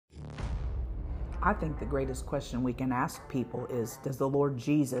I think the greatest question we can ask people is, does the Lord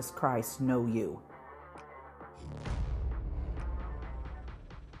Jesus Christ know you?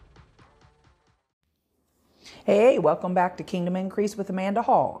 Hey, welcome back to Kingdom Increase with Amanda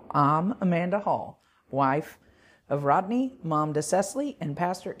Hall. I'm Amanda Hall, wife of Rodney, mom to Cecily, and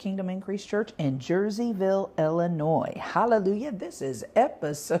pastor at Kingdom Increase Church in Jerseyville, Illinois. Hallelujah. This is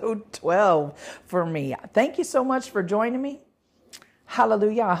episode 12 for me. Thank you so much for joining me.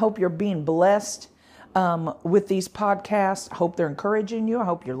 Hallelujah. I hope you're being blessed with these podcasts. I hope they're encouraging you. I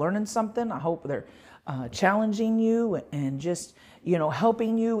hope you're learning something. I hope they're challenging you and just,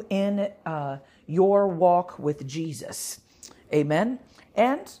 helping you in your walk with Jesus. Amen.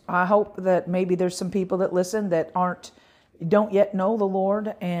 And I hope that maybe there's some people that listen that don't yet know the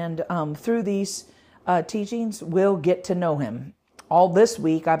Lord, and through these teachings will get to know Him. All this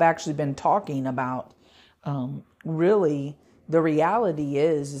week, I've actually been talking about really the reality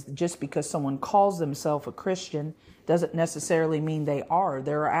is just because someone calls themselves a Christian doesn't necessarily mean they are.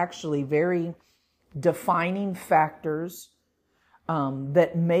 There are actually very defining factors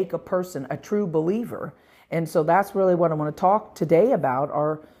that make a person a true believer. And so that's really what I want to talk today about,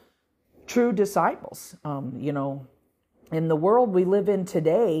 are true disciples. In the world we live in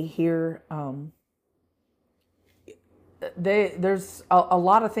today here, there's a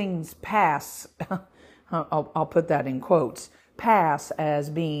lot of things pass, I'll put that in quotes, pass as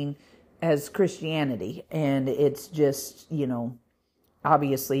Christianity. And it's just,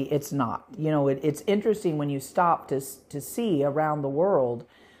 obviously it's not. It's interesting when you stop to see around the world.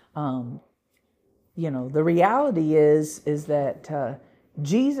 The reality is that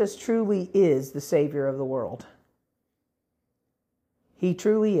Jesus truly is the Savior of the world. He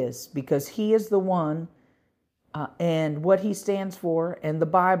truly is, because He is the one, and what He stands for, and the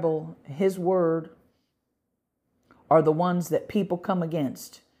Bible, His Word, are the ones that people come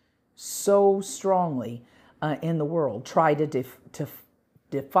against so strongly in the world. Try to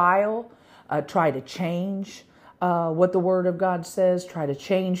defile, try to change what the Word of God says, try to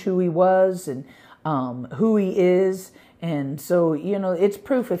change who He was and who He is. And so, it's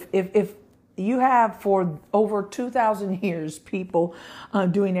proof. If you have for over 2,000 years people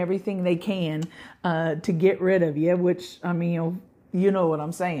doing everything they can to get rid of you, which, you know what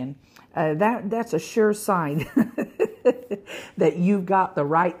I'm saying. That's a sure sign that you've got the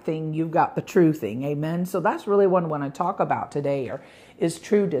right thing, you've got the true thing. Amen. So that's really what I want to talk about today, is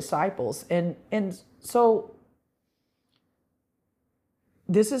true disciples. And so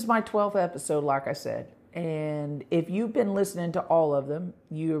this is my 12th episode, like I said. And if you've been listening to all of them,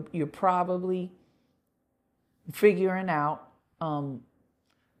 you're probably figuring out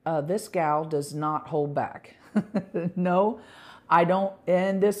this gal does not hold back. No, I don't.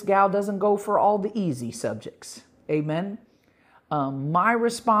 And this gal doesn't go for all the easy subjects. Amen. My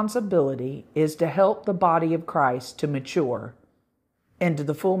responsibility is to help the body of Christ to mature into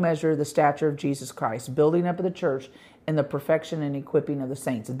the full measure of the stature of Jesus Christ, building up of the church and the perfection and equipping of the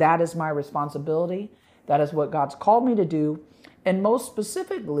saints. That is my responsibility. That is what God's called me to do. And most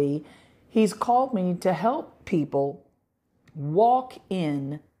specifically, He's called me to help people walk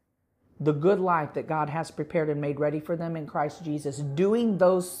in the good life that God has prepared and made ready for them in Christ Jesus, doing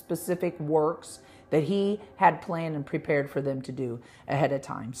those specific works that He had planned and prepared for them to do ahead of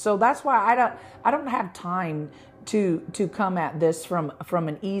time. So that's why I don't have time to come at this from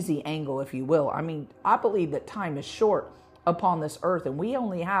an easy angle, if you will. I believe that time is short upon this earth, and we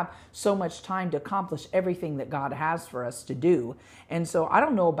only have so much time to accomplish everything that God has for us to do. And so I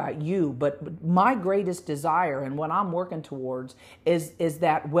don't know about you, but my greatest desire and what I'm working towards is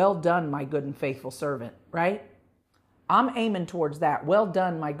that, well done, my good and faithful servant, right? I'm aiming towards that. Well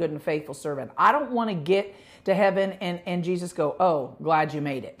done, my good and faithful servant. I don't want to get to heaven and Jesus go, oh, glad you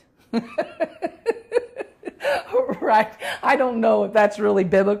made it. Right? I don't know if that's really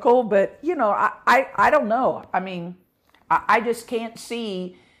biblical, but I don't know. I just can't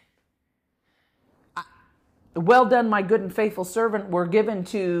see. Well done, my good and faithful servant, were given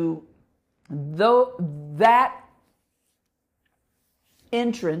to that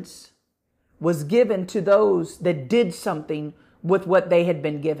entrance was given to those that did something with what they had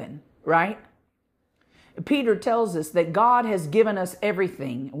been given, right? Peter tells us that God has given us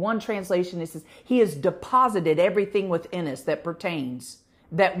everything. One translation says He has deposited everything within us that pertains,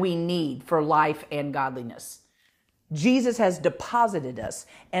 that we need for life and godliness. Jesus has deposited us.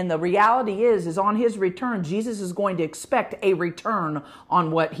 And the reality is on His return, Jesus is going to expect a return on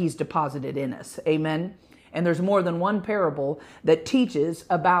what He's deposited in us. Amen. And there's more than one parable that teaches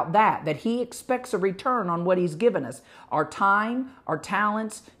about that he expects a return on what he's given us. Our time, our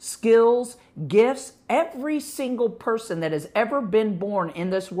talents, skills, gifts. Every single person that has ever been born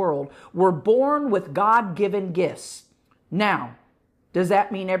in this world were born with God-given gifts. Now, does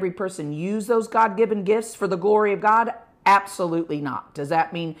that mean every person use those God-given gifts for the glory of God? Absolutely not. Does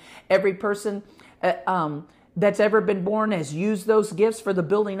that mean every person that's ever been born has used those gifts for the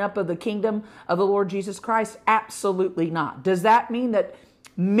building up of the kingdom of the Lord Jesus Christ? Absolutely not. Does that mean that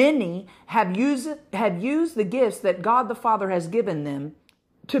many have used the gifts that God the Father has given them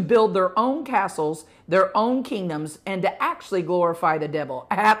to build their own castles, their own kingdoms, and to actually glorify the devil?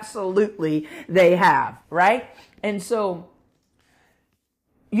 Absolutely they have, right? And so,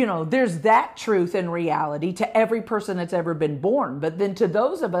 there's that truth and reality to every person that's ever been born. But then to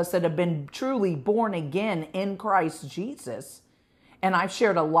those of us that have been truly born again in Christ Jesus, and I've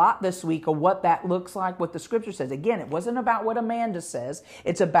shared a lot this week of what that looks like, what the scripture says. Again, it wasn't about what Amanda says.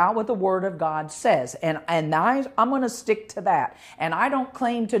 It's about what the word of God says. And I'm going to stick to that. And I don't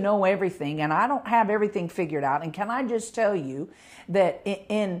claim to know everything, and I don't have everything figured out. And can I just tell you that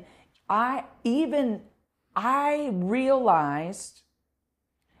I realized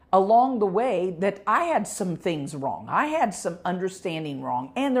along the way that I had some things wrong. I had some understanding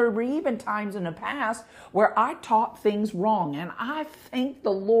wrong. And there were even times in the past where I taught things wrong. And I thank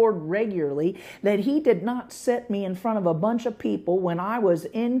the Lord regularly that he did not set me in front of a bunch of people when I was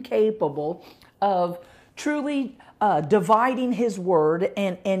incapable of truly dividing his word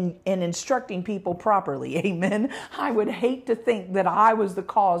and instructing people properly. Amen. I would hate to think that I was the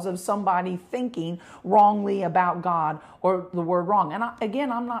cause of somebody thinking wrongly about God or the word wrong. And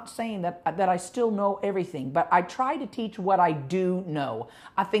I'm not saying that I still know everything, but I try to teach what I do know.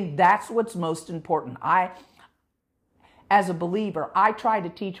 I think that's what's most important. As a believer, I try to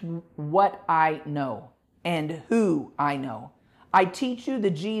teach what I know and who I know. I teach you the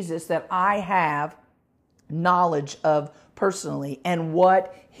Jesus that I have knowledge of personally and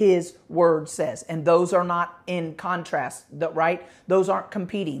what his word says. And those are not in contrast, right? Those aren't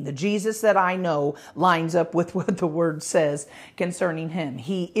competing. The Jesus that I know lines up with what the word says concerning him.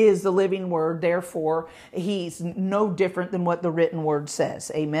 He is the living word. Therefore, he's no different than what the written word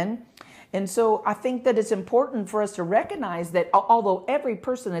says. Amen. And so I think that it's important for us to recognize that although every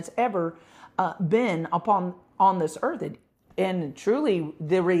person that's ever been on this earth, and truly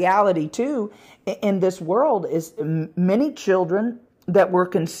the reality too in this world is many children that were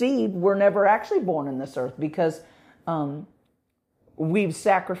conceived were never actually born in this earth because we've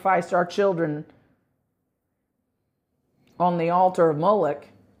sacrificed our children on the altar of Moloch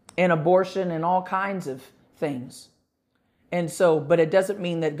and abortion and all kinds of things. And so, but it doesn't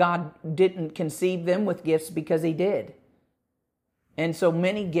mean that God didn't conceive them with gifts, because he did. And so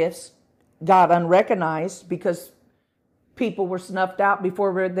many gifts got unrecognized because people were snuffed out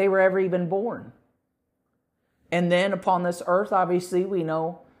before they were ever even born. And then upon this earth, obviously, we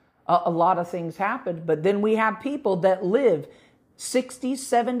know a lot of things happened. But then we have people that live 60,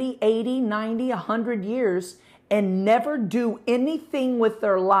 70, 80, 90, 100 years and never do anything with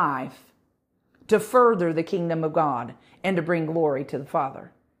their life to further the kingdom of God and to bring glory to the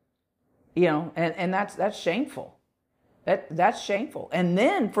Father. And that's shameful. That's shameful. And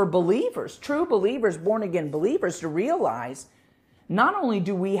then for believers, true believers, born again believers, to realize not only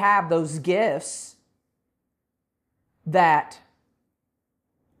do we have those gifts that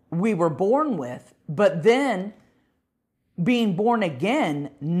we were born with, but then being born again,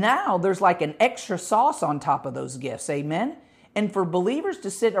 now there's like an extra sauce on top of those gifts. Amen. And for believers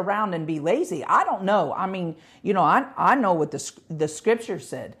to sit around and be lazy, I don't know. I mean, I know what the scripture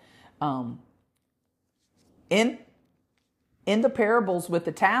said. In the parables with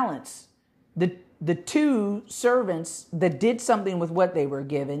the talents, the two servants that did something with what they were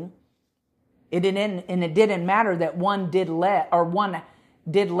given, it didn't matter that one did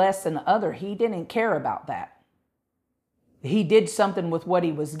less than the other. He didn't care about that. He did something with what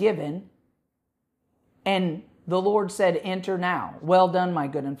he was given, and the Lord said, "Enter now. Well done, my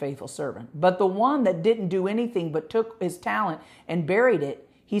good and faithful servant." But the one that didn't do anything but took his talent and buried it,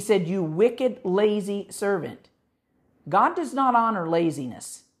 he said, "You wicked, lazy servant." God does not honor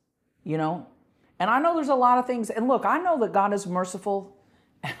laziness, And I know there's a lot of things. And look, I know that God is merciful.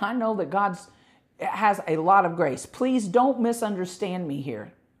 And I know that God has a lot of grace. Please don't misunderstand me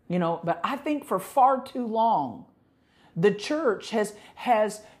here. But I think for far too long, the church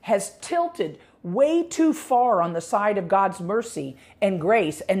has tilted way too far on the side of God's mercy and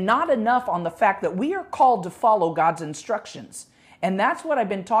grace, and not enough on the fact that we are called to follow God's instructions. And that's what I've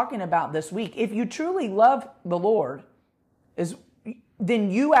been talking about this week. If you truly love the Lord,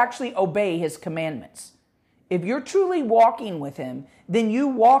 then you actually obey his commandments. If you're truly walking with him, then you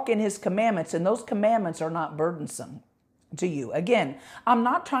walk in his commandments, and those commandments are not burdensome to you. Again, I'm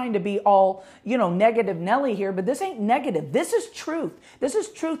not trying to be all, negative Nelly here, but this ain't negative. This is truth. This is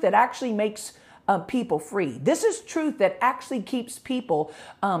truth that actually makes people free. This is truth that actually keeps people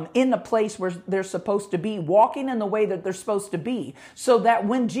in the place where they're supposed to be, walking in the way that they're supposed to be, so that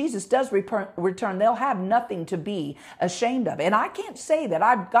when Jesus does return, they'll have nothing to be ashamed of. And I can't say that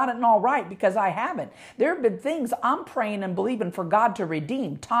I've got it all right, because I haven't. There have been things I'm praying and believing for God to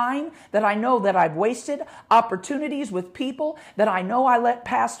redeem. Time that I know that I've wasted, opportunities with people that I know I let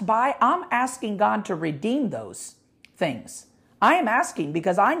pass by. I'm asking God to redeem those things. I am asking,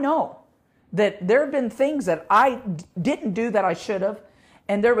 because I know that there have been things that I didn't do that I should have.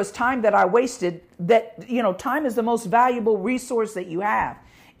 And there was time that I wasted that, time is the most valuable resource that you have.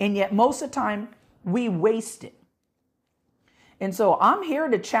 And yet most of the time we waste it. And so I'm here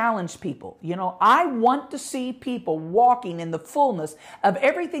to challenge people. I want to see people walking in the fullness of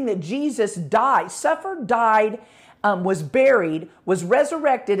everything that Jesus suffered, died, was buried, was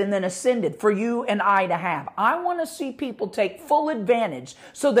resurrected, and then ascended for you and I to have. I want to see people take full advantage,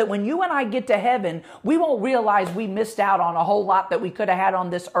 so that when you and I get to heaven, we won't realize we missed out on a whole lot that we could have had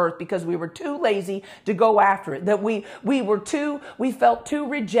on this earth because we were too lazy to go after it. That we felt too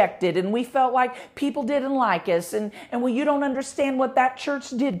rejected, and we felt like people didn't like us, and well, you don't understand what that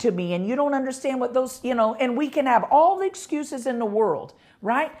church did to me, and you don't understand what those, and we can have all the excuses in the world,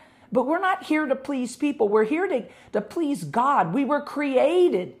 right? But we're not here to please people. We're here to please God. We were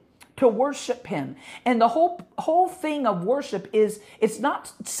created to worship him. And the whole thing of worship is, it's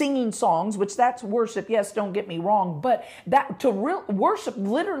not singing songs, which that's worship. Yes, don't get me wrong. But worship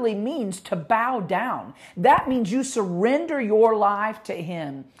literally means to bow down. That means you surrender your life to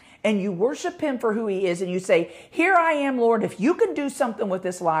him. And you worship him for who he is. And you say, here I am, Lord. If you can do something with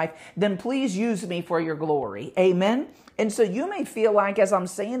this life, then please use me for your glory. Amen. And so you may feel like, as I'm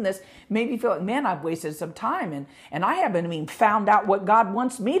saying this, maybe feel like, man, I've wasted some time and I haven't even found out what God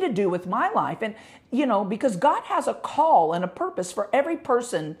wants me to do with my life. And, because God has a call and a purpose for every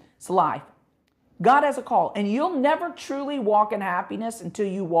person's life. God has a call, and you'll never truly walk in happiness until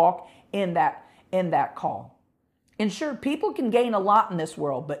you walk in that call. And sure, people can gain a lot in this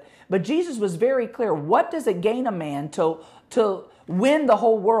world, but Jesus was very clear. What does it gain a man to win the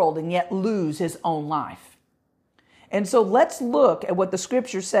whole world and yet lose his own life? And so let's look at what the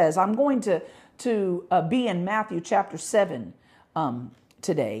scripture says. I'm going to be in Matthew chapter 7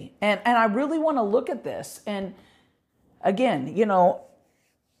 today. And I really want to look at this. And again,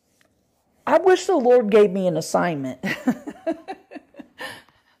 I wish the Lord gave me an assignment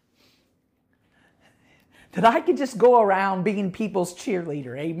that I could just go around being people's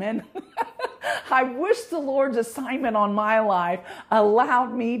cheerleader. Amen. I wish the Lord's assignment on my life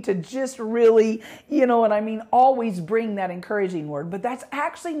allowed me to just really, always bring that encouraging word. But that's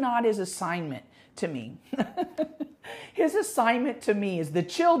actually not his assignment to me. His assignment to me is the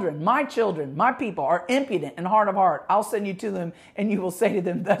children, my people are impudent and hard of heart. I'll send you to them, and you will say to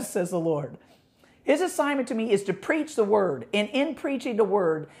them, thus says the Lord. His assignment to me is to preach the word. And in preaching the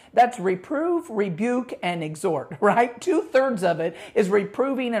word, that's reprove, rebuke, and exhort, right? 2/3 of it is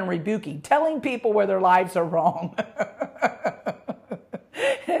reproving and rebuking, telling people where their lives are wrong.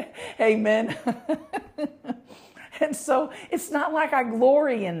 Amen. And so it's not like I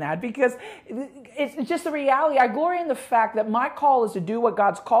glory in that, because it's just the reality. I glory in the fact that my call is to do what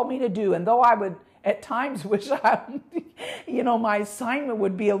God's called me to do. And though I would at times wish my assignment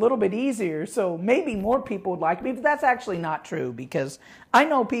would be a little bit easier, so maybe more people would like me, but that's actually not true, because I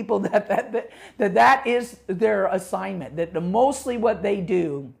know people that is their assignment, that mostly what they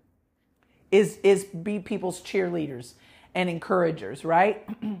do is be people's cheerleaders and encouragers, right?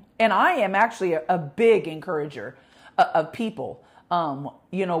 And I am actually a big encourager of people.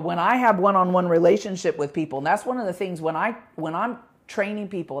 When I have one-on-one relationship with people, and that's one of the things when I'm training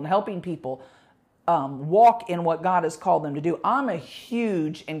people and helping people walk in what God has called them to do, I'm a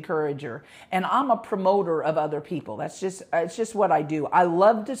huge encourager, and I'm a promoter of other people. It's just what I do. I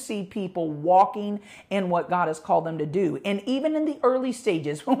love to see people walking in what God has called them to do. And even in the early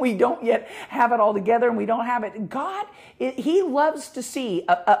stages, when we don't yet have it all together and we don't have it, God, he loves to see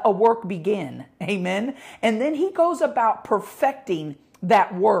a work begin. Amen. And then he goes about perfecting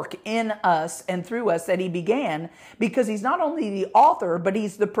that work in us and through us that he began, because he's not only the author, but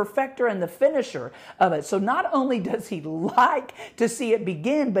he's the perfecter and the finisher of it. So not only does he like to see it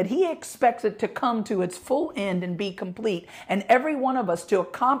begin, but he expects it to come to its full end and be complete, and every one of us to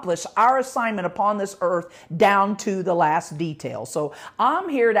accomplish our assignment upon this earth down to the last detail. So I'm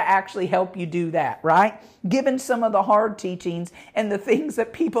here to actually help you do that, right? Given some of the hard teachings and the things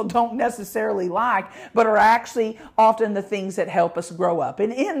that people don't necessarily like, but are actually often the things that help us grow up.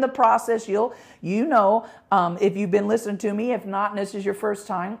 And in the process, if you've been listening to me, if not, and this is your first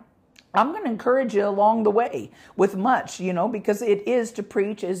time, I'm going to encourage you along the way with much, because it is to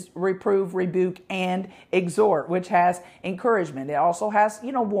preach, is reprove, rebuke, and exhort, which has encouragement. It also has,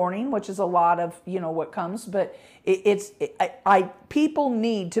 warning, which is a lot of, what comes, but people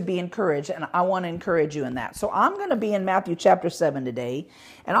need to be encouraged, and I want to encourage you in that. So I'm going to be in Matthew chapter 7 today,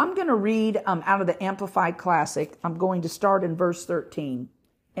 and I'm going to read out of the Amplified Classic. I'm going to start in verse 13,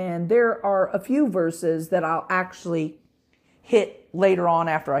 and there are a few verses that I'll actually hit later on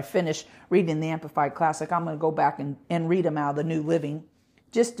after I finish reading the Amplified Classic. I'm going to go back and read them out of the New Living.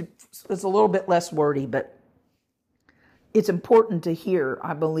 It's a little bit less wordy, but it's important to hear,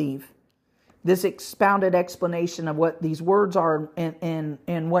 I believe, this expounded explanation of what these words are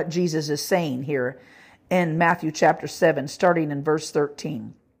and what Jesus is saying here in Matthew chapter 7, starting in verse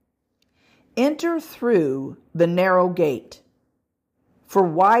 13. Enter through the narrow gate, for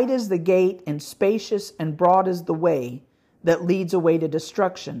wide is the gate and spacious and broad is the way that leads away to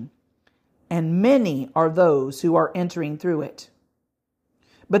destruction, and many are those who are entering through it.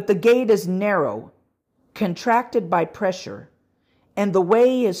 But the gate is narrow, contracted by pressure, and the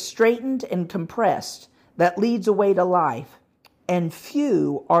way is straitened and compressed that leads away to life, and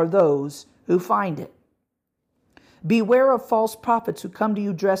few are those who find it. Beware of false prophets who come to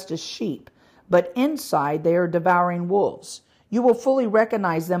you dressed as sheep, but inside they are devouring wolves. You will fully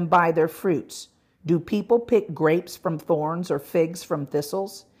recognize them by their fruits. Do people pick grapes from thorns or figs from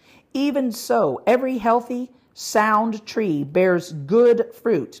thistles? Even so, every healthy, sound tree bears good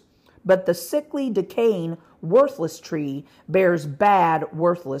fruit, but the sickly, decaying, worthless tree bears bad,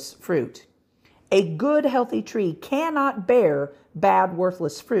 worthless fruit. A good, healthy tree cannot bear bad,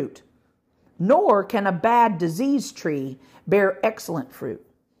 worthless fruit, nor can a bad, diseased tree bear excellent fruit.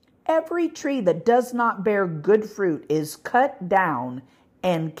 Every tree that does not bear good fruit is cut down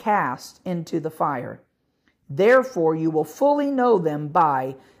and cast into the fire. Therefore you will fully know them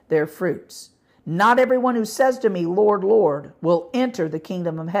by their fruits. Not everyone who says to me, Lord, Lord, will enter the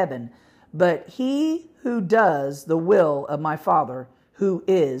kingdom of heaven, but he who does the will of my Father who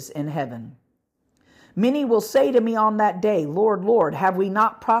is in heaven. Many will say to me on that day, Lord, Lord, have we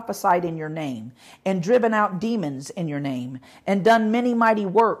not prophesied in your name, and driven out demons in your name, and done many mighty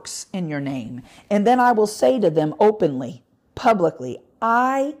works in your name? And then I will say to them openly, publicly,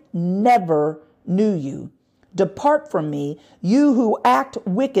 I never knew you. Depart from me, you who act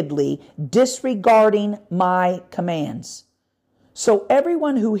wickedly, disregarding my commands. So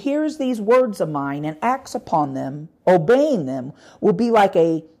everyone who hears these words of mine and acts upon them, obeying them, will be like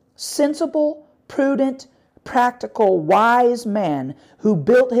a sensible, prudent, practical, wise man who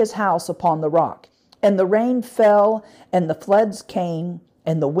built his house upon the rock. And the rain fell, and the floods came,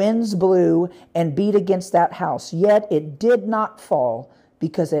 and the winds blew and beat against that house. Yet it did not fall,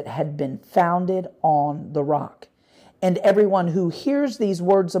 because it had been founded on the rock. And everyone who hears these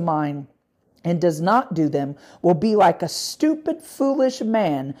words of mine and does not do them will be like a stupid, foolish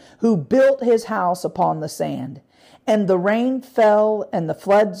man who built his house upon the sand. And the rain fell, and the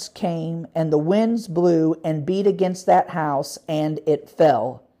floods came, and the winds blew and beat against that house, and it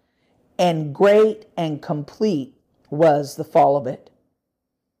fell. And great and complete was the fall of it.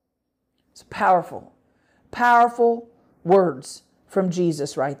 It's powerful, powerful words from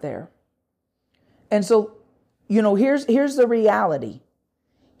Jesus right there. And so, here's the reality.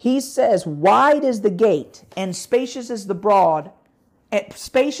 He says, wide is the gate and spacious is the broad.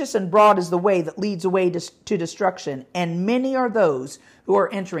 Spacious and broad is the way that leads away to destruction, and many are those who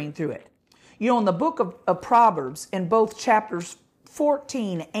are entering through it. In the book of Proverbs, in both chapters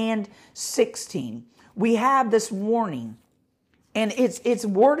 14 and 16, we have this warning, and it's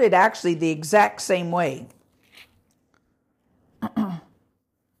worded actually the exact same way.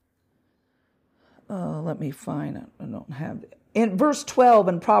 Let me find it. I don't have it. In verse 12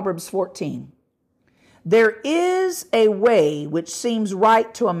 in Proverbs 14, there is a way which seems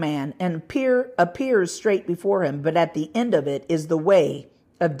right to a man and appears straight before him, but at the end of it is the way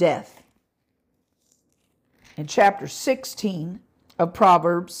of death. In chapter 16 of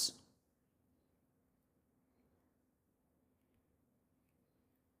Proverbs,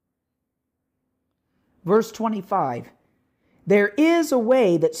 verse 25, There is a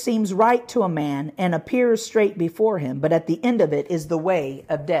way that seems right to a man and appears straight before him, but at the end of it is the way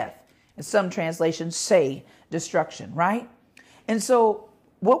of death. And some translations say destruction, right? And so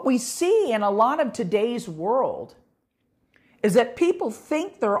what we see in a lot of today's world is that people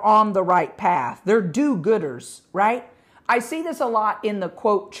think they're on the right path. They're do-gooders, right? I see this a lot in the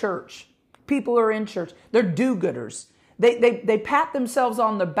quote church. People are in church. They're do-gooders. They pat themselves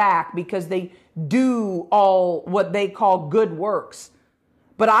on the back because they do all what they call good works.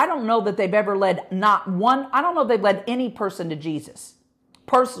 But I don't know that they've ever led I don't know if they've led any person to Jesus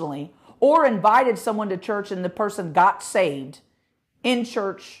personally, or invited someone to church and the person got saved in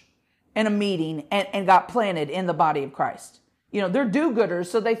church in a meeting and got planted in the body of Christ. You know, they're do-gooders,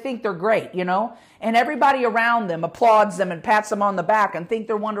 so they think they're great, you know, and everybody around them applauds them and pats them on the back and think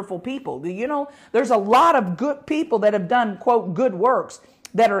they're wonderful people. You know, there's a lot of good people that have done, quote, good works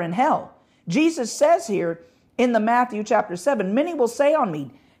that are in hell. Jesus says here in the Matthew chapter 7, many will say on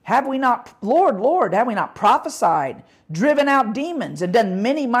me, have we not, Lord, Lord, have we not prophesied, driven out demons, and done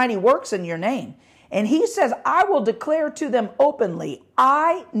many mighty works in your name? And he says, I will declare to them openly,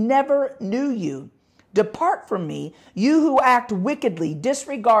 I never knew you. Depart from me, you who act wickedly,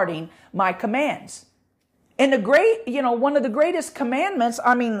 disregarding my commands. And one of the greatest commandments,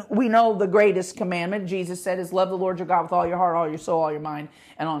 I mean, we know the greatest commandment, Jesus said, is love the Lord your God with all your heart, all your soul, all your mind,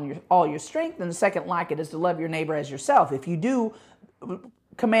 and all your strength. And the second like it is to love your neighbor as yourself. If you do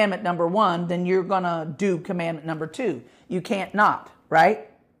commandment number 1, then you're going to do commandment number 2. You can't not, right?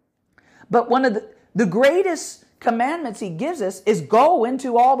 But one of the greatest commandments he gives us is go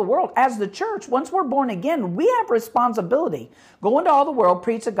into all the world. As the church, once we're born again, we have responsibility. Go into all the world,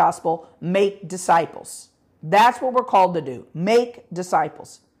 preach the gospel, make disciples. That's what we're called to do. Make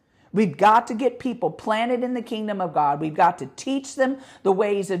disciples. We've got to get people planted in the kingdom of God. We've got to teach them the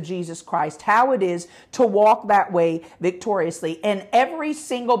ways of Jesus Christ, how it is to walk that way victoriously. And every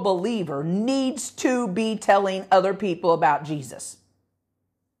single believer needs to be telling other people about Jesus.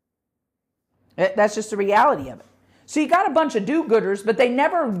 That's just the reality of it. So you got a bunch of do-gooders, but they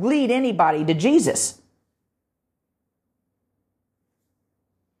never lead anybody to Jesus.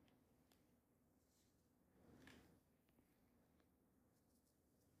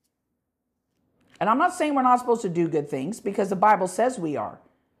 And I'm not saying we're not supposed to do good things, because the Bible says we are.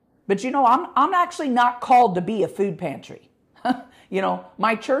 But you know, I'm actually not called to be a food pantry. You know,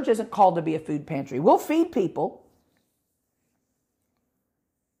 my church isn't called to be a food pantry. We'll feed people.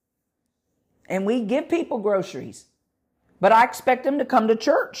 And we give people groceries. But I expect them to come to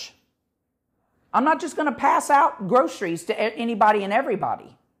church. I'm not just going to pass out groceries to anybody and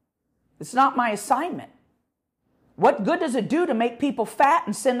everybody. It's not my assignment. What good does it do to make people fat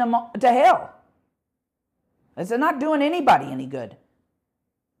and send them to hell? It's not doing anybody any good.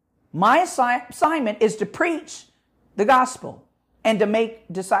 My assignment is to preach the gospel and to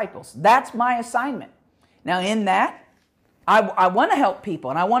make disciples. That's my assignment. Now in that, I want to help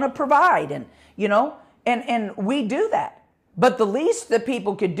people and I want to provide, and you know, and we do that. But the least that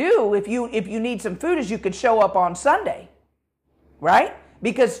people could do if you need some food is you could show up on Sunday, right?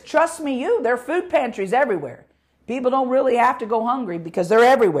 Because trust me, there are food pantries everywhere. People don't really have to go hungry because they're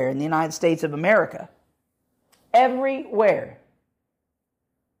everywhere in the United States of America. Everywhere.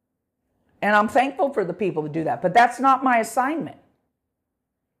 And I'm thankful for the people that do that. But that's not my assignment.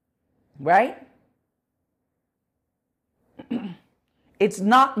 Right? It's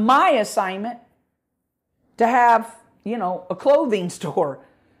not my assignment to have, you know, a clothing store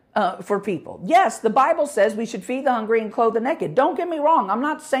for people. Yes, the Bible says we should feed the hungry and clothe the naked. Don't get me wrong. I'm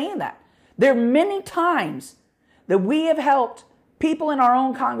not saying that. There are many times that we have helped people in our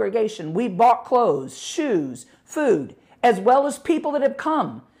own congregation. We bought clothes, shoes, food, as well as people that have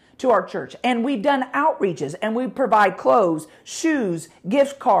come to our church. And we've done outreaches and we provide clothes, shoes,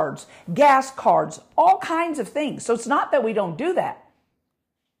 gift cards, gas cards, all kinds of things. So it's not that we don't do that.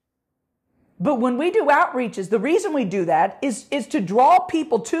 But when we do outreaches, the reason we do that is to draw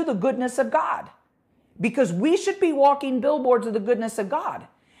people to the goodness of God. Because we should be walking billboards of the goodness of God.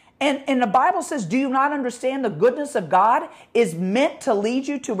 And the Bible says, do you not understand the goodness of God is meant to lead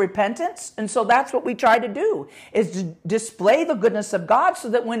you to repentance? And so that's what we try to do, is to display the goodness of God so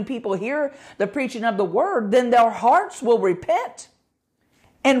that when people hear the preaching of the word, then their hearts will repent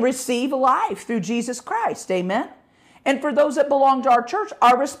and receive life through Jesus Christ. Amen? And for those that belong to our church,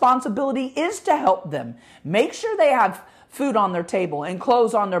 our responsibility is to help them. Make sure they have food on their table and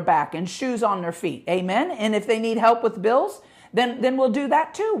clothes on their back and shoes on their feet. Amen? And if they need help with bills, then we'll do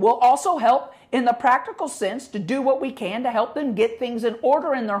that too. We'll also help in the practical sense to do what we can to help them get things in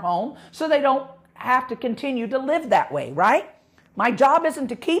order in their home so they don't have to continue to live that way, right? My job isn't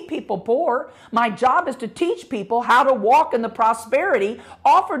to keep people poor. My job is to teach people how to walk in the prosperity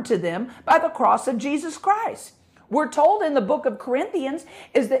offered to them by the cross of Jesus Christ. We're told in the book of Corinthians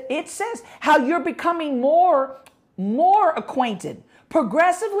is that it says how you're becoming more acquainted,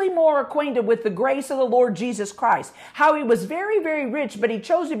 progressively more acquainted with the grace of the Lord Jesus Christ. How he was very, very rich, but he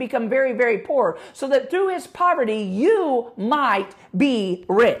chose to become very, very poor so that through his poverty you might be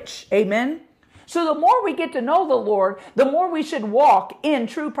rich. Amen. So the more we get to know the Lord, the more we should walk in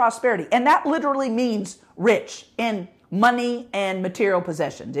true prosperity. And that literally means rich in money and material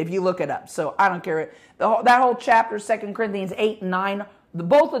possessions, if you look it up. So I don't care. That whole chapter, 2 Corinthians 8 and 9,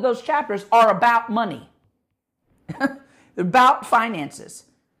 both of those chapters are about money. They're about finances.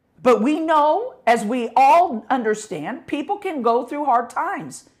 But we know, as we all understand, people can go through hard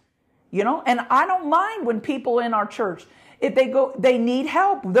times. And I don't mind when people in our church, if they need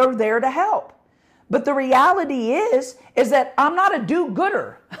help, they're there to help. But the reality is that I'm not a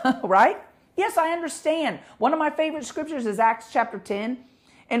do-gooder, right? Yes, I understand. One of my favorite scriptures is Acts chapter 10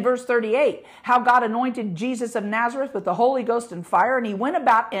 and verse 38, how God anointed Jesus of Nazareth with the Holy Ghost and fire, and he went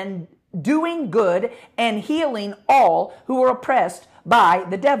about and doing good and healing all who were oppressed by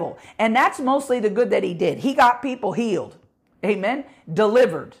the devil. And that's mostly the good that he did. He got people healed. Amen.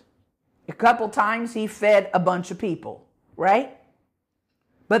 Delivered. A couple times he fed a bunch of people, right?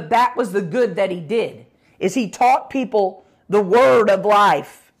 But that was the good that he did, is he taught people the word of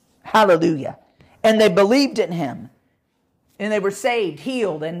life. Hallelujah. And they believed in him. And they were saved,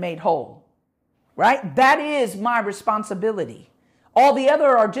 healed, and made whole. Right? That is my responsibility. All the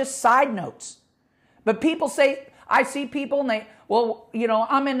other are just side notes. But people say, I see people and they,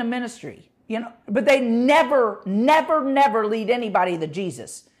 I'm in the ministry. But they never lead anybody to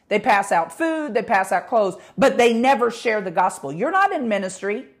Jesus. They pass out food, they pass out clothes, but they never share the gospel. You're not in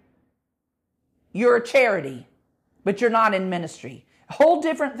ministry. You're a charity, but you're not in ministry. Whole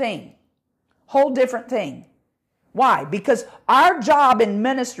different thing. Whole different thing. Why? Because our job in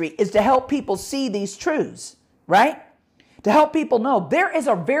ministry is to help people see these truths, right? To help people know there is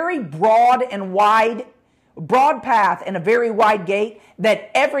a very broad path and a very wide gate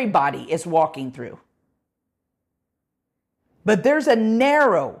that everybody is walking through. But there's a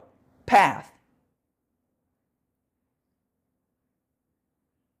narrow path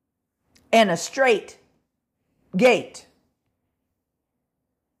and a straight gate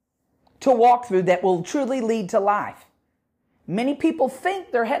to walk through that will truly lead to life. Many people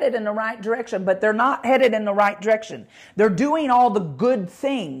think they're headed in the right direction, but they're not headed in the right direction. They're doing all the good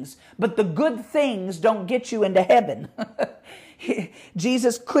things, but the good things don't get you into heaven.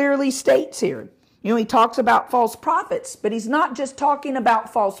 Jesus clearly states here, he talks about false prophets, but he's not just talking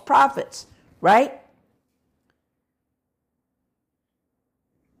about false prophets, right?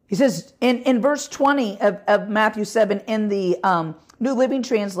 He says in verse 20 of Matthew 7 in the New Living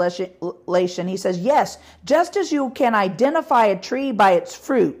Translation, he says, yes, just as you can identify a tree by its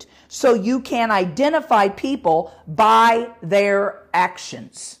fruit, so you can identify people by their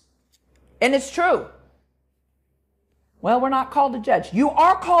actions. And it's true. Well, we're not called to judge. You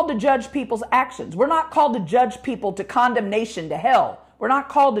are called to judge people's actions. We're not called to judge people to condemnation, to hell. We're not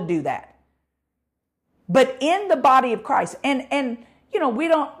called to do that. But in the body of Christ, and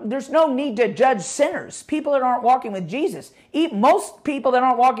there's no need to judge sinners, people that aren't walking with Jesus. Most people that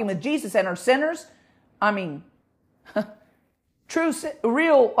aren't walking with Jesus and are sinners,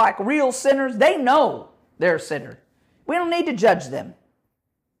 real sinners, they know they're a sinner. We don't need to judge them.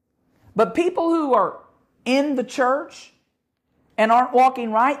 But people who are in the church and aren't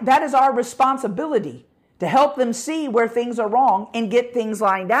walking right, that is our responsibility to help them see where things are wrong and get things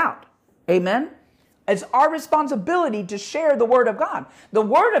lined out. Amen? It's our responsibility to share the Word of God. The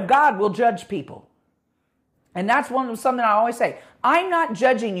Word of God will judge people. And that's something I always say. I'm not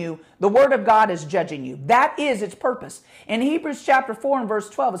judging you. The Word of God is judging you. That is its purpose. In Hebrews chapter 4 and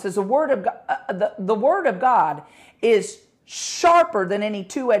verse 12, it says the Word of God is sharper than any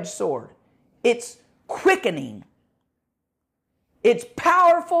two-edged sword. It's quickening. It's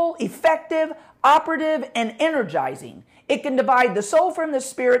powerful, effective, operative, and energizing. It can divide the soul from the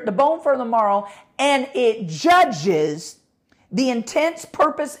spirit, the bone from the marrow, and it judges the intents,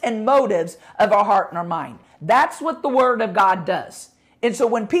 purpose, and motives of our heart and our mind. That's what the Word of God does. And so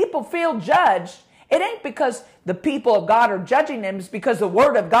when people feel judged, it ain't because the people of God are judging them, it's because the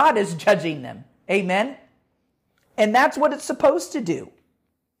Word of God is judging them. Amen? And that's what it's supposed to do.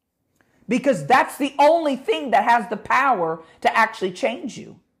 Because that's the only thing that has the power to actually change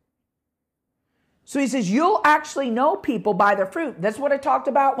you. So he says, you'll actually know people by their fruit. That's what I talked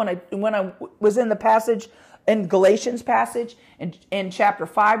about when I was in the passage, in Galatians passage, in chapter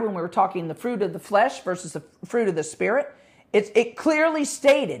 5, when we were talking the fruit of the flesh versus the fruit of the Spirit. It clearly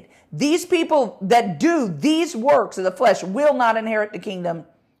stated, these people that do these works of the flesh will not inherit the kingdom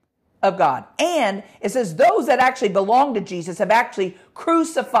of God. And it says those that actually belong to Jesus have actually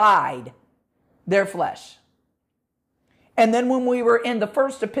crucified their flesh. And then when we were in the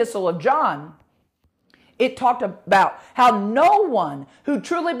first epistle of John, it talked about how no one who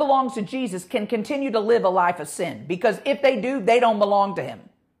truly belongs to Jesus can continue to live a life of sin. Because if they do, they don't belong to him.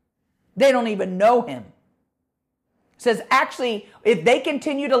 They don't even know him. It says actually, if they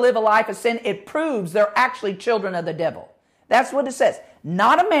continue to live a life of sin, it proves they're actually children of the devil. That's what it says.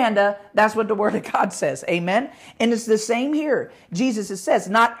 Not Amanda. That's what the word of God says. Amen. And it's the same here. Jesus says,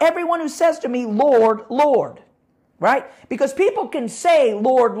 not everyone who says to me, Lord, Lord. Right? Because people can say,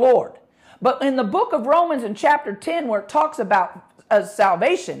 Lord, Lord. But in the book of Romans in chapter 10, where it talks about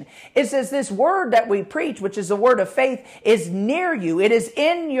salvation, it says this word that we preach, which is the word of faith, is near you. It is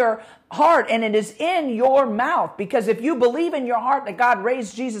in your heart and it is in your mouth. Because if you believe in your heart that God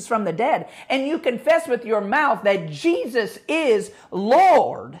raised Jesus from the dead and you confess with your mouth that Jesus is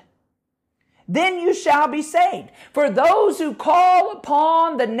Lord, then you shall be saved. For those who call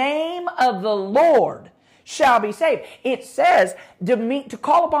upon the name of the Lord shall be saved. It says to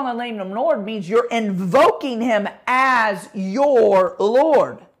call upon the name of the Lord means you're invoking him as your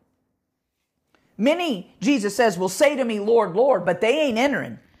Lord. Many, Jesus says, will say to me, Lord, Lord, but they ain't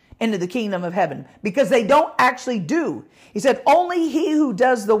entering into the kingdom of heaven because they don't actually do. He said, only he who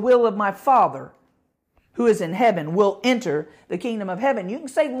does the will of my Father who is in heaven will enter the kingdom of heaven. You can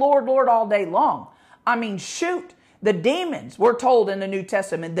say Lord, Lord all day long. I mean, shoot, the demons, we're told in the New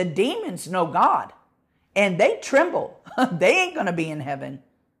Testament, the demons know God. And they tremble. They ain't going to be in heaven.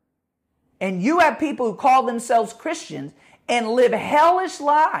 And you have people who call themselves Christians and live hellish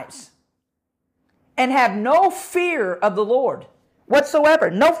lives and have no fear of the Lord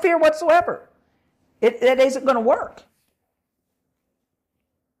whatsoever. No fear whatsoever. It isn't going to work.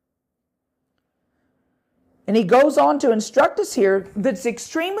 And he goes on to instruct us here that it's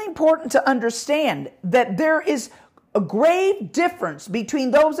extremely important to understand that there is a grave difference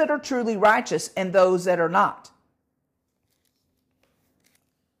between those that are truly righteous and those that are not.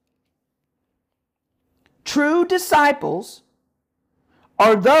 True disciples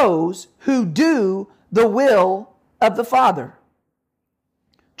are those who do the will of the Father.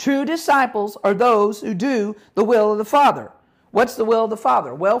 True disciples are those who do the will of the Father. What's the will of the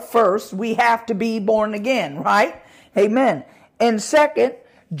Father? Well, first, we have to be born again, right? Amen. And second,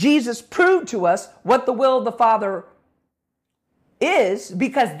 Jesus proved to us what the will of the Father is,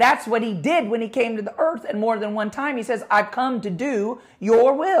 because that's what he did when he came to the earth. And more than one time he says, I've come to do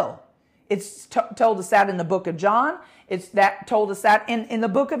your will. It's told us that in the book of John. It's that told us that in the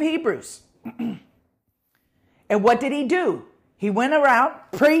book of Hebrews. And what did he do? He went around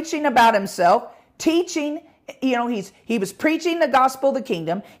preaching about himself, teaching. He was preaching the gospel of the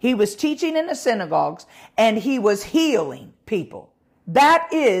kingdom. He was teaching in the synagogues and he was healing people. That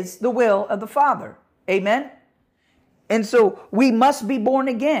is the will of the Father. Amen. And so we must be born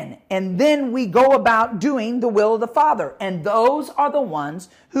again. And then we go about doing the will of the Father. And those are the ones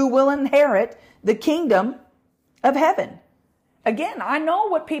who will inherit the kingdom of heaven. Again, I know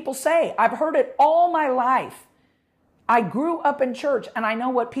what people say. I've heard it all my life. I grew up in church and I know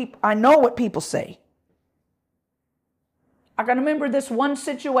what people say. I can remember this one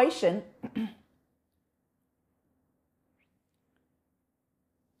situation.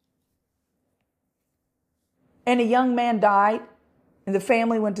 And a young man died, and the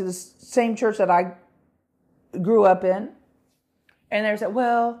family went to the same church that I grew up in. And they said,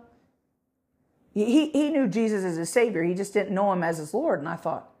 well, he knew Jesus as his Savior. He just didn't know him as his Lord. And I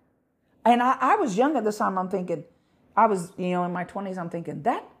thought, and I was young at this time. I'm thinking, I was, in my 20s. I'm thinking,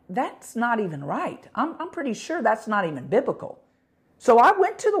 that's not even right. I'm pretty sure that's not even biblical. So I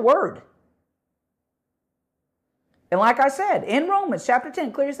went to the Word. And like I said, in Romans chapter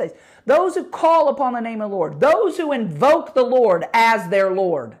 10, clearly says, those who call upon the name of the Lord, those who invoke the Lord as their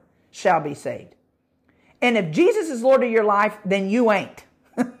Lord shall be saved. And if Jesus is Lord of your life, then you ain't.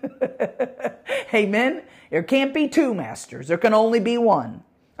 Amen. There can't be two masters. There can only be one.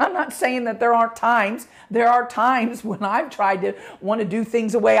 I'm not saying that there aren't times. There are times when I've tried to want to do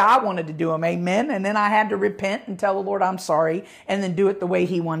things the way I wanted to do them. Amen. And then I had to repent and tell the Lord I'm sorry and then do it the way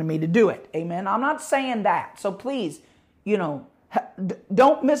he wanted me to do it. Amen. I'm not saying that. So please,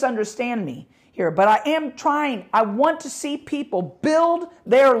 don't misunderstand me here. But I am trying. I want to see people build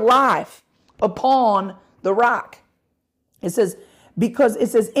their life upon the rock. It says,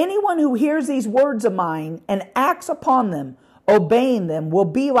 anyone who hears these words of mine and acts upon them, obeying them, will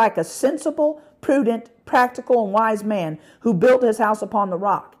be like a sensible, prudent, practical, and wise man who built his house upon the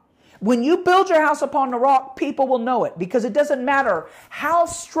rock. When you build your house upon the rock, people will know it, because it doesn't matter how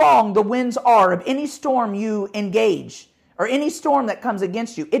strong the winds are of any storm you engage or any storm that comes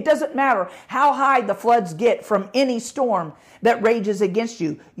against you. It doesn't matter how high the floods get from any storm that rages against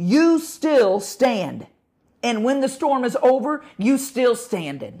you. You still stand. And when the storm is over, you still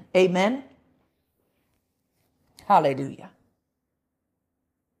standing. Amen. Hallelujah.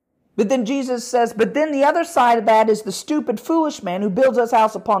 But then Jesus says, but then the other side of that is the stupid, foolish man who builds his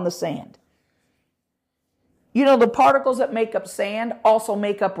house upon the sand. You know, the particles that make up sand also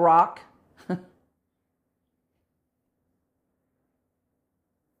make up rock.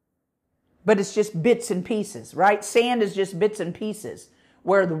 But it's just bits and pieces, right? Sand is just bits and pieces,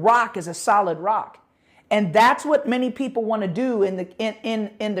 where the rock is a solid rock. And that's what many people want to do in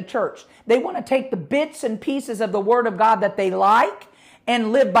the church. They want to take the bits and pieces of the Word of God that they like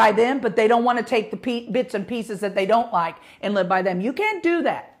and live by them, but they don't want to take the bits and pieces that they don't like and live by them. You can't do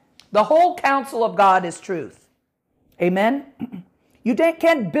that. The whole counsel of God is truth. Amen? You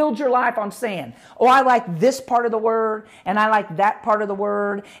can't build your life on sand. Oh, I like this part of the Word, and I like that part of the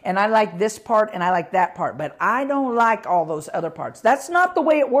Word, and I like this part, and I like that part, but I don't like all those other parts. That's not the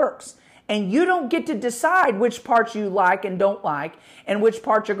way it works. And you don't get to decide which parts you like and don't like, and which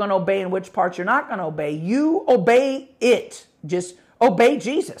parts you're going to obey and which parts you're not going to obey. You obey it. Just obey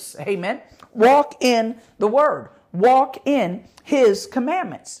Jesus. Amen. Walk in the Word. Walk in His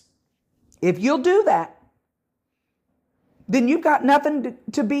commandments. If you'll do that, then you've got nothing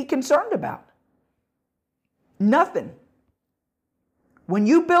to be concerned about. Nothing. When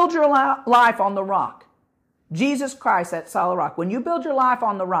you build your life on the rock, Jesus Christ, that solid rock, when you build your life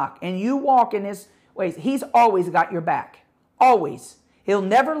on the rock and you walk in His ways, He's always got your back. Always. He'll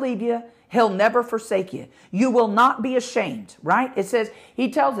never leave you. He'll never forsake you. You will not be ashamed, right? It says,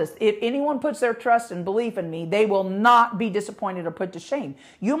 He tells us, if anyone puts their trust and belief in me, they will not be disappointed or put to shame.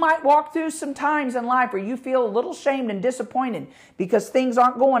 You might walk through some times in life where you feel a little shamed and disappointed because things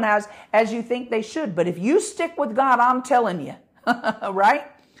aren't going as you think they should. But if you stick with God, I'm telling you, right?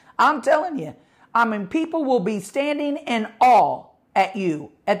 I'm telling you. I mean, people will be standing in awe at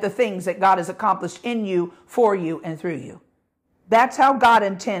you, at the things that God has accomplished in you, for you, and through you. That's how God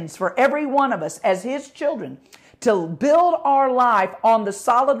intends for every one of us as His children to build our life on the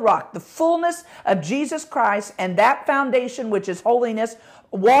solid rock, the fullness of Jesus Christ and that foundation which is holiness,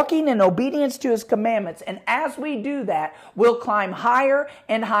 walking in obedience to His commandments. And as we do that, we'll climb higher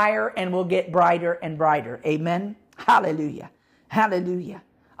and higher and we'll get brighter and brighter. Amen. Hallelujah. Hallelujah.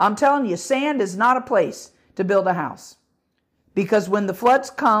 I'm telling you, sand is not a place to build a house. Because when the floods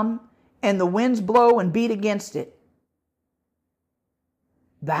come and the winds blow and beat against it,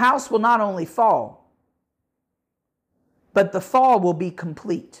 the house will not only fall, but the fall will be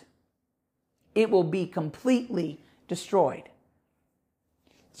complete. It will be completely destroyed.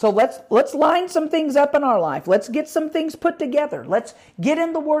 So let's line some things up in our life. Let's get some things put together. Let's get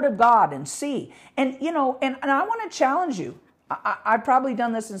in the Word of God and see. And, you know, and I want to challenge you. I've probably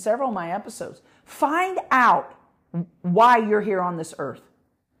done this in several of my episodes. Find out why you're here on this earth.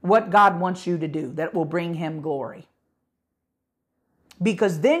 What God wants you to do that will bring Him glory.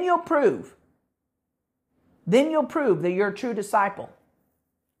 Because then you'll prove that you're a true disciple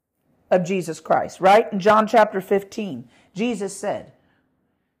of Jesus Christ, right? In John chapter 15, Jesus said,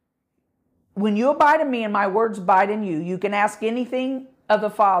 when you abide in me and my words abide in you, you can ask anything of the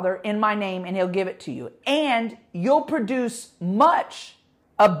Father in my name and He'll give it to you. And you'll produce much,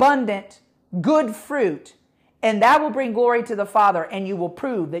 abundant, good fruit, and that will bring glory to the Father, and you will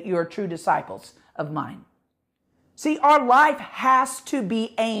prove that you are true disciples of mine. See, our life has to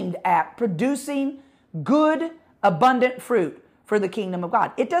be aimed at producing good, abundant fruit for the kingdom of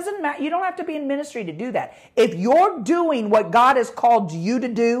God. It doesn't matter. You don't have to be in ministry to do that. If you're doing what God has called you to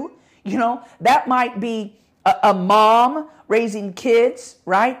do, you know, that might be a mom raising kids,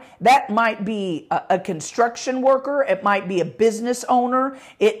 right? That might be a construction worker. It might be a business owner.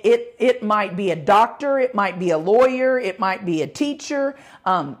 It might be a doctor. It might be a lawyer. It might be a teacher.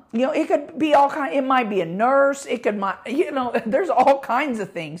 You know, it could be all kinds. It might be a nurse. You know, there's all kinds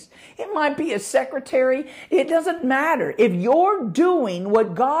of things. It might be a secretary. It doesn't matter. If you're doing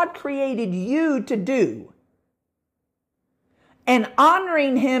what God created you to do and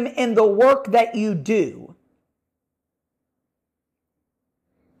honoring Him in the work that you do,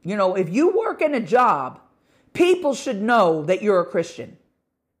 you know, if you work in a job, people should know that you're a Christian.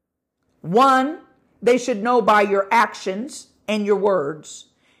 One, they should know by your actions and your words.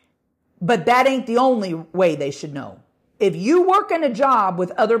 But that ain't the only way they should know. If you work in a job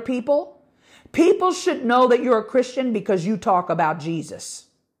with other people, people should know that you're a Christian because you talk about Jesus.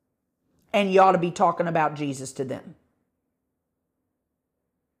 And you ought to be talking about Jesus to them.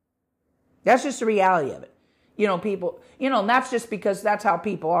 That's just the reality of it. People, and that's just because that's how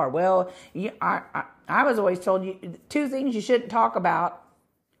people are. Well, I was always told you two things you shouldn't talk about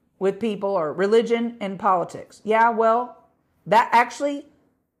with people are religion and politics. Yeah, well, that actually,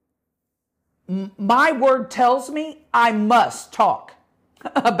 my word tells me I must talk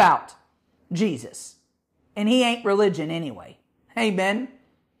about Jesus. And he ain't religion anyway. Amen.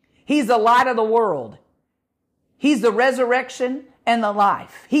 He's the light of the world. He's the resurrection and the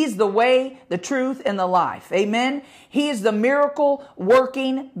life. He's the way, the truth, and the life. Amen. He is the miracle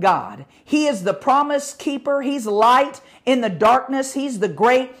working God. He is the promise keeper. He's light in the darkness. He's the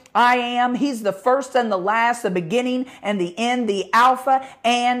great I am. He's the first and the last, the beginning and the end, the Alpha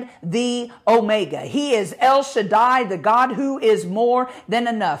and the Omega. He is El Shaddai, the God who is more than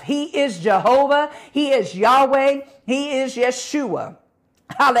enough. He is Jehovah. He is Yahweh. He is Yeshua.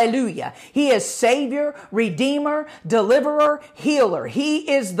 Hallelujah. He is Savior, Redeemer, Deliverer, Healer. He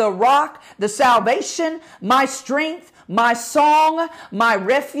is the rock, the salvation, my strength, my song, my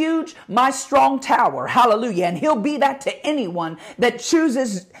refuge, my strong tower. Hallelujah. And he'll be that to anyone that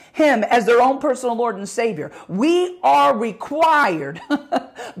chooses him as their own personal Lord and Savior. We are required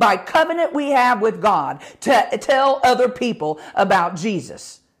by covenant we have with God to tell other people about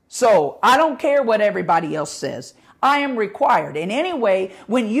Jesus. So I don't care what everybody else says. I am required. And anyway,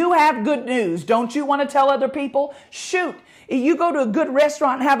 when you have good news, don't you want to tell other people? Shoot. You go to a good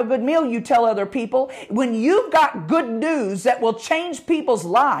restaurant and have a good meal, you tell other people. When you've got good news that will change people's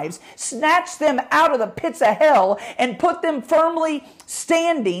lives, snatch them out of the pits of hell and put them firmly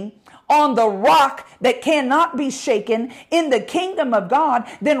standing on the rock that cannot be shaken in the kingdom of God,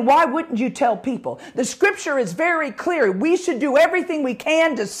 then why wouldn't you tell people? The scripture is very clear. We should do everything we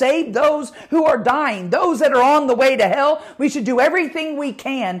can to save those who are dying, those that are on the way to hell. We should do everything we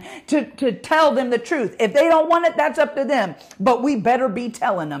can to tell them the truth. If they don't want it, that's up to them. But we better be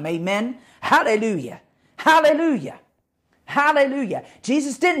telling them. Amen. Hallelujah. Hallelujah. Hallelujah.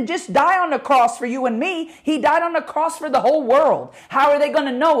 Jesus didn't just die on the cross for you and me. He died on the cross for the whole world. How are they going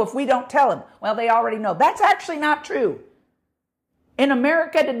to know if we don't tell them? Well, they already know. That's actually not true. In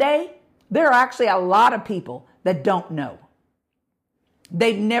America today, there are actually a lot of people that don't know.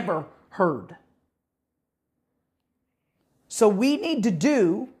 They've never heard. So we need to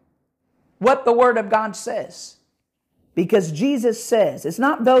do what the Word of God says. Because Jesus says, it's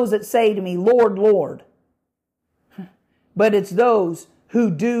not those that say to me, Lord, Lord, but it's those who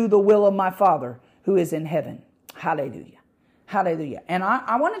do the will of my Father who is in heaven. Hallelujah. Hallelujah. And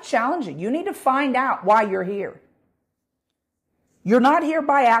I want to challenge you. You need to find out why you're here. You're not here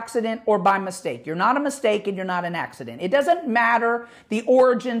by accident or by mistake. You're not a mistake and you're not an accident. It doesn't matter the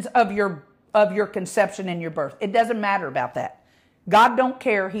origins of your conception and your birth. It doesn't matter about that. God don't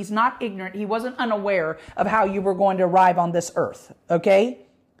care. He's not ignorant. He wasn't unaware of how you were going to arrive on this earth. Okay?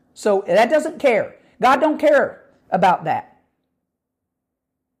 So that doesn't care. God don't care about that.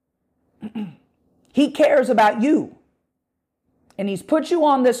 He cares about you. And he's put you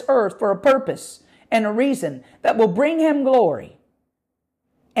on this earth for a purpose and a reason that will bring him glory.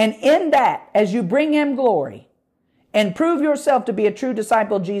 And in that, as you bring him glory and prove yourself to be a true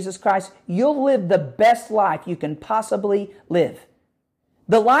disciple of Jesus Christ, you'll live the best life you can possibly live.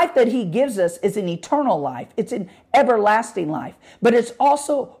 The life that he gives us is an eternal life. It's an everlasting life. But it's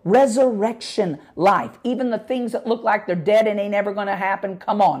also resurrection life. Even the things that look like they're dead and ain't ever going to happen.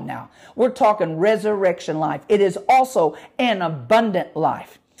 Come on now. We're talking resurrection life. It is also an abundant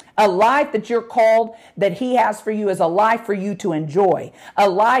life. A life that you're called, that he has for you, is a life for you to enjoy. A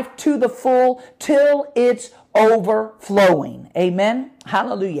life to the full till it's overflowing. Amen.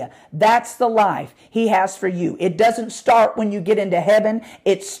 Hallelujah. That's the life he has for you. It doesn't start when you get into heaven.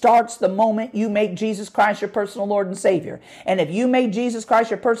 It starts the moment you make Jesus Christ your personal Lord and Savior. And if you made Jesus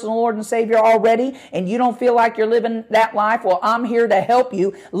Christ your personal Lord and Savior already and you don't feel like you're living that life, well, I'm here to help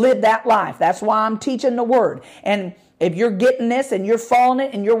you live that life. That's why I'm teaching the word. And if you're getting this and you're following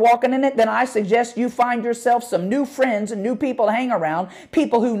it and you're walking in it, then I suggest you find yourself some new friends and new people to hang around.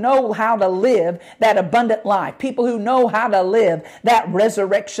 People who know how to live that abundant life. People who know how to live that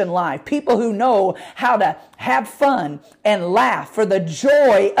resurrection life. People who know how to have fun and laugh. For the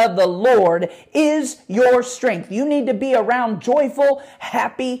joy of the Lord is your strength. You need to be around joyful,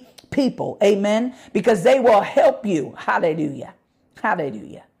 happy people. Amen. Because they will help you. Hallelujah.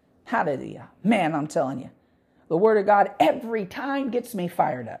 Hallelujah. Hallelujah. Man, I'm telling you. The word of God every time gets me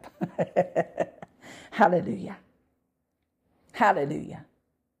fired up. Hallelujah. Hallelujah.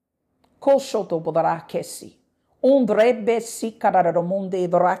 Koshoto bodrakesi. Undrebe si kararamonde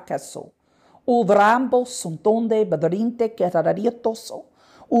vrakaso. Udrambo suntonde badrinte kerararietoso.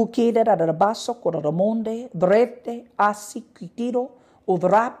 Ukide rarabaso koraramonde drete asikitiro.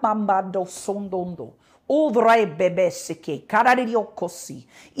 Udrapambado sondondo. Udre bebesike. Karariokosi.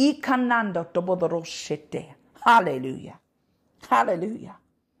 Ikanando tobodoroshete. Hallelujah. Hallelujah.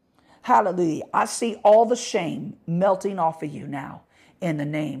 Hallelujah. I see all the shame melting off of you now in the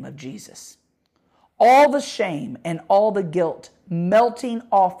name of Jesus. All the shame and all the guilt melting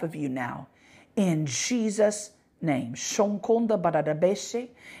off of you now in Jesus' name. Shonkonda badadabeshe,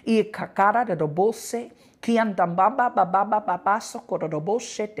 ikakara dadobose, kiantambaba bababa babaso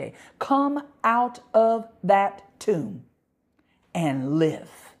kododoboshete. Come out of that tomb and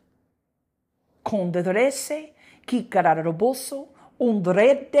live. Kondedrese, kikararaboso,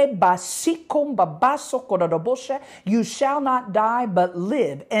 undrede basikom babaso korodoboshe. You shall not die but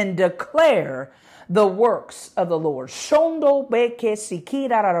live and declare the works of the Lord. Shondo beke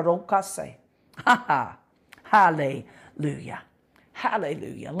sikirararokase. Ha ha. Hallelujah.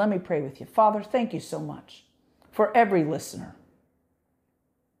 Hallelujah. Let me pray with you. Father, thank you so much for every listener.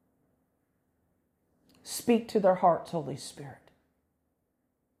 Speak to their hearts, Holy Spirit.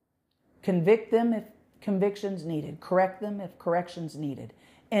 Convict them if conviction's needed. Correct them if correction's needed.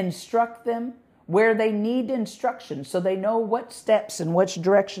 Instruct them where they need instruction so they know what steps and which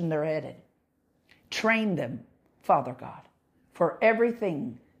direction they're headed. Train them, Father God, for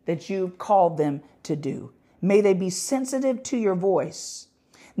everything that you've called them to do. May they be sensitive to your voice.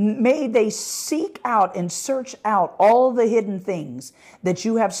 May they seek out and search out all the hidden things that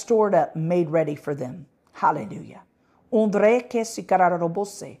you have stored up and made ready for them. Hallelujah. Grant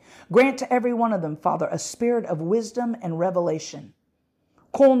to every one of them, Father, a spirit of wisdom and revelation.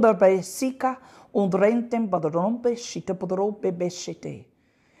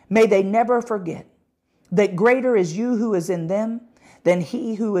 May they never forget that greater is you who is in them than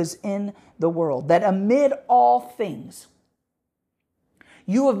he who is in the world. That amid all things,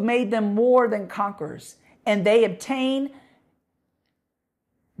 you have made them more than conquerors, and they obtain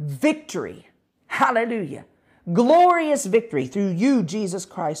victory. Hallelujah. Glorious victory through you, Jesus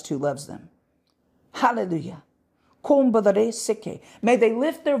Christ, who loves them. Hallelujah. May they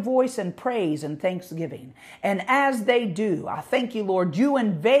lift their voice in praise and thanksgiving. And as they do, I thank you, Lord, you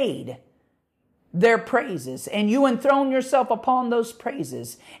invade their praises and you enthrone yourself upon those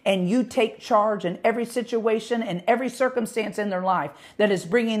praises and you take charge in every situation and every circumstance in their life that is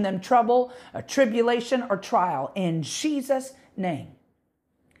bringing them trouble, a tribulation, or trial in Jesus' name.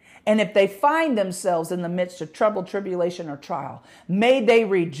 And if they find themselves in the midst of trouble, tribulation, or trial, may they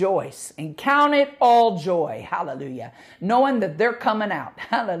rejoice and count it all joy. Hallelujah. Knowing that they're coming out.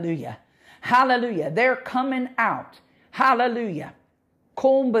 Hallelujah. Hallelujah. They're coming out. Hallelujah.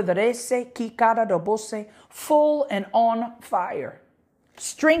 Full and on fire.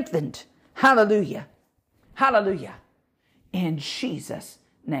 Strengthened. Hallelujah. Hallelujah. In Jesus'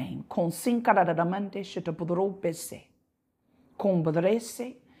 name.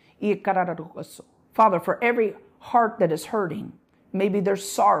 Father, for every heart that is hurting, maybe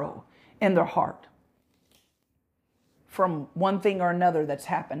there's sorrow in their heart from one thing or another that's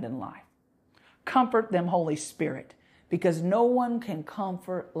happened in life. Comfort them, Holy Spirit, because no one can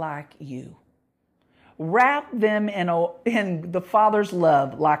comfort like you. Wrap them in the Father's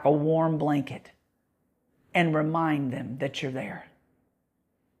love like a warm blanket and remind them that you're there.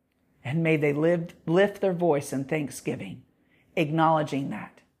 And may they lift their voice in thanksgiving, acknowledging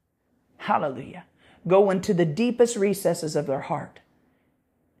that. Hallelujah. Go into the deepest recesses of their heart.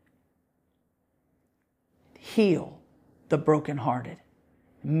 Heal the brokenhearted.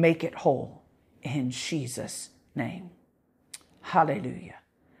 Make it whole in Jesus' name. Hallelujah.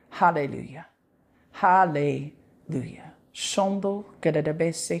 Hallelujah. Hallelujah. Shondo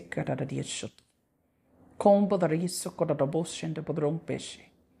kadadabese kadadadiashut. Kombo dariso kadadaboshende podrompeshe.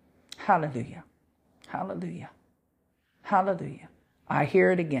 Hallelujah. Hallelujah. Hallelujah. I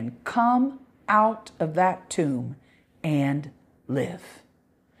hear it again. Come out of that tomb and live.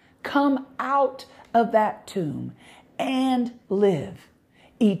 Come out of that tomb and live.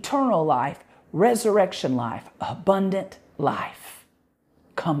 Eternal life, resurrection life, abundant life.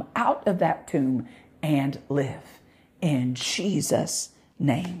 Come out of that tomb and live. In Jesus'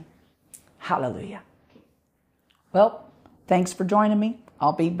 name. Hallelujah. Well, thanks for joining me.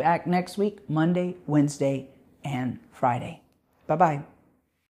 I'll be back next week, Monday, Wednesday, and Friday. Bye-bye.